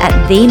us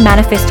at the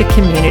Manifestor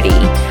Community.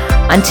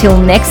 Until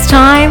next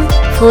time,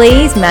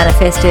 please,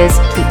 manifestors,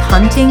 keep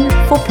hunting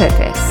for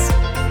purpose.